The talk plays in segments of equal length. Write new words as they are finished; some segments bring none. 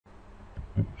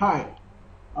Hi,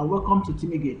 welcome to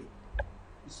Timigate.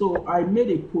 So I made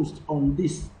a post on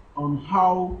this on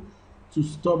how to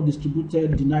stop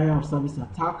distributed denial of service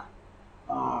attack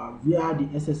via the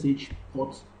SSH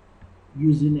port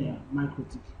using a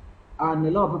Mikrotik, and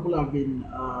a lot of people have been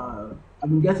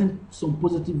getting some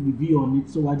positive review on it.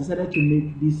 So I decided to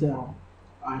make this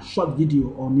short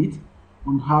video on it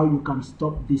on how you can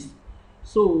stop this.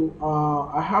 So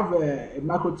I have a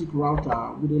Mikrotik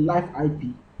router with a live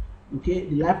IP. Okay,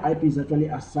 the live IP is actually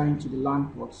assigned to the LAN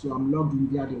port, so I'm logged in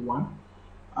via the one.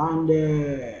 And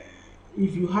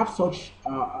if you have such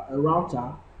a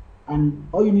router, and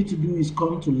all you need to do is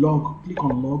come to log, click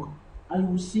on log, and you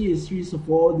will see a series of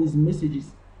all these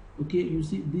messages. Okay, you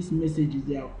see these messages,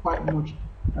 they are quite much.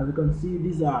 As you can see,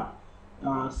 these are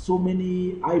so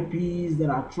many IPs that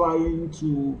are trying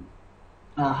to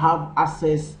have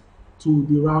access to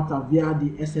the router via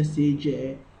the SSH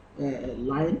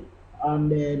line.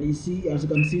 And you see, as you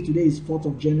can see, today is 4th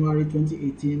of January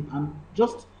 2018, and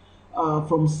just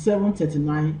from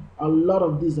 7:39, a lot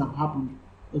of these have happened.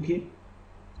 Okay,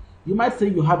 you might say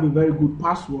you have a very good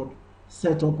password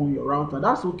set up on your router.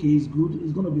 That's okay, it's good,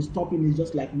 it's going to be stopping it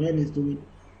just like mine is doing,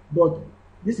 but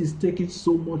this is taking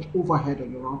so much overhead on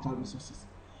your router resources.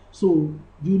 So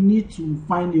you need to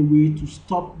find a way to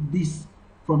stop this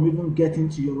from even getting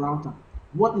to your router.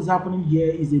 What is happening here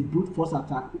is a brute force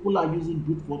attack. People are using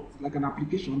brute force like an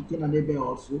application, Kenanebe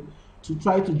also, to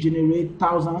try to generate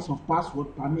thousands of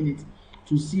passwords per minute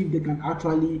to see if they can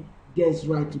actually guess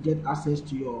right to get access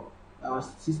to your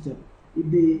system.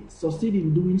 If they succeed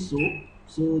in doing so,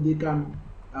 they can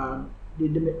they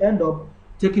may end up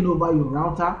taking over your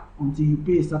router until you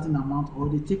pay a certain amount, or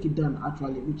they take it down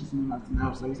actually, which is known as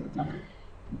denial of service attack.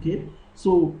 Okay,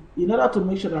 so in order to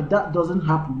make sure that that doesn't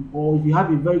happen, or if you have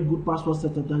a very good password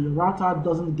setup that your router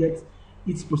doesn't get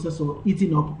its processor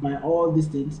eaten up by all these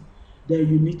things, then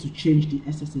you need to change the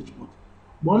SSH port.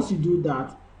 Once you do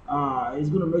that, it's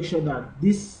going to make sure that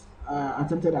these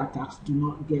attempted attacks do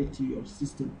not get to your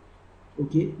system.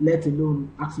 Okay, let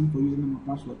alone asking for username and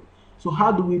password. So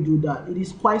how do we do that? It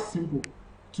is quite simple.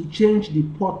 To change the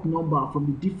port number from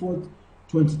the default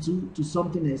 22 to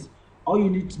something else, all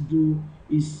you need to do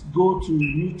is go to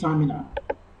new terminal.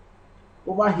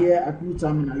 Over here at new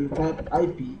terminal, you type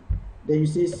IP, then you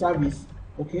say service.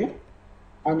 Okay,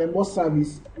 and then what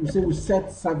service? You say we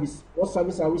set service. What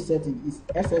service are we setting? Is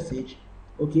SSH.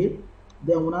 Okay,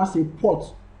 then when I say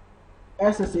port,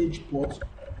 SSH port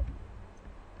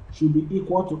should be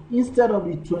equal to, instead of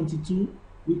the 22,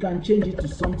 we can change it to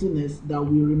something else that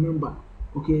we remember.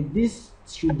 Okay, this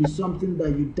should be something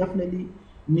that you definitely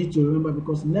need to remember,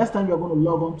 because next time you're going to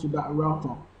log on to that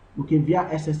router, okay, via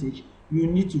SSH, you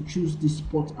need to choose this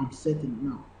port I'm setting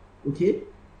now. Okay,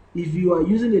 if you are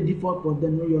using the default port,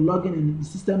 then when you're logging in, the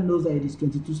system knows that it is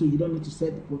 22, so you don't need to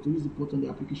set the port to use the port on the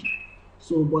application.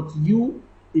 So but you,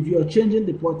 if you are changing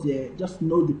the port here, just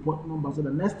know the port number, so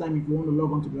the next time if you want to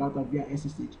log on to the router via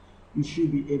SSH, you should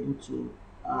be able to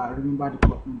remember the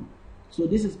port number. So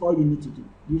this is all you need to do.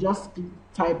 You just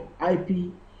type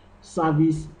IP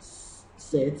service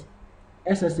set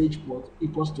SSH port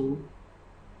equals to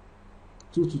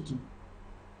 222.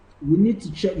 We need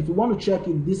to check, if you want to check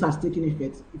if this has taken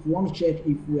effect, if you want to check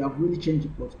if we have really changed the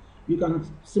port, you can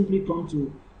simply come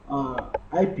to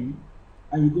IP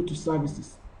and you go to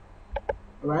services.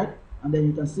 Alright, and then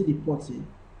you can see the ports here,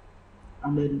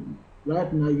 and then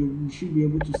right now you should be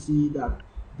able to see that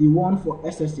the one for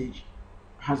SSH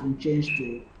has been changed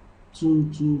to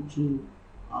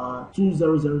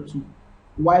 2002,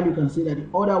 while you can see that the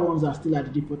other ones are still at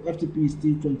the default. FTP is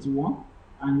still 21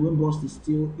 and Winbox is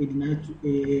still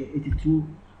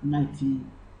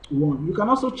 8291. You can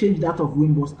also change that of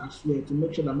Winbox as well to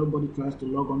make sure that nobody tries to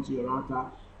log onto your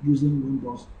router using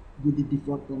Winbox with the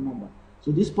default port number.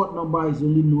 So this port number is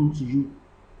only known to you.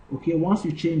 Okay, once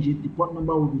you change it, the port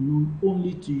number will be known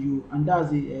only to you, and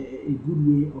that's a good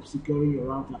way of securing your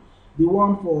router. The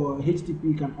one for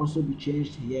HTTP can also be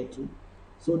changed here too.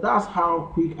 So that's how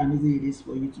quick and easy it is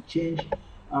for you to change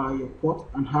your port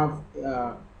and have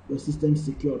your system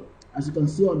secured. As you can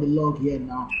see on the log here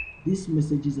now, these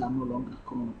messages are no longer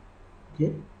coming.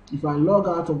 Okay, if I log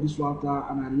out of this router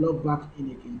and I log back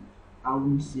in again, I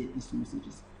won't see these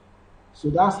messages. So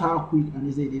that's how quick and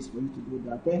easy it is for you to do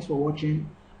that. Thanks for watching,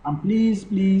 and please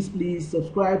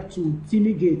subscribe to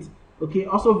Timigate. Okay,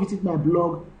 also visit my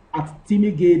blog at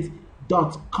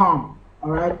timigate.com.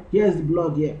 all right, here's the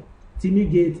blog here,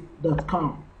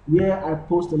 timigate.com, where I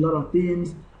post a lot of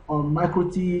things on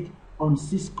Mikrotik, on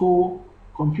Cisco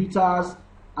computers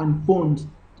and phones.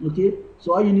 Okay,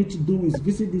 so all you need to do is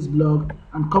visit this blog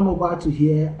and come over to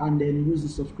here and then use the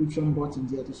subscription button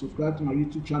here to subscribe to my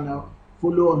YouTube channel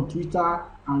follow on Twitter,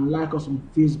 and like us on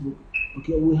Facebook.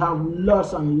 Okay, we have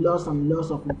lots and lots and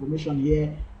lots of information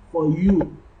here for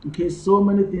you. Okay, so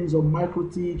many things on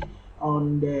Mikrotik,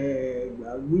 on the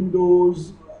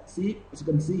Windows. See, as you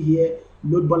can see here,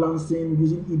 load balancing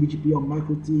using eBGP on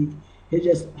Mikrotik,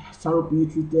 HS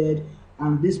SROP treated,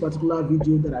 and this particular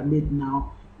video that I made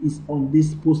now is on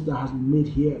this post that has been made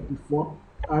here before,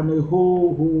 and a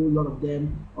whole lot of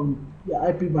them on the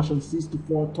IP version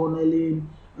 6.4 tunneling,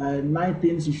 9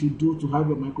 things you should do to have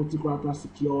your Mikrotik router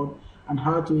secured, and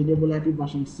how to enable IP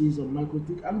version 6 on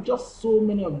Mikrotik, and just so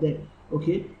many of them.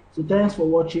 Okay, so thanks for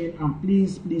watching, and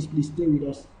please stay with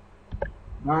us.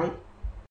 Bye.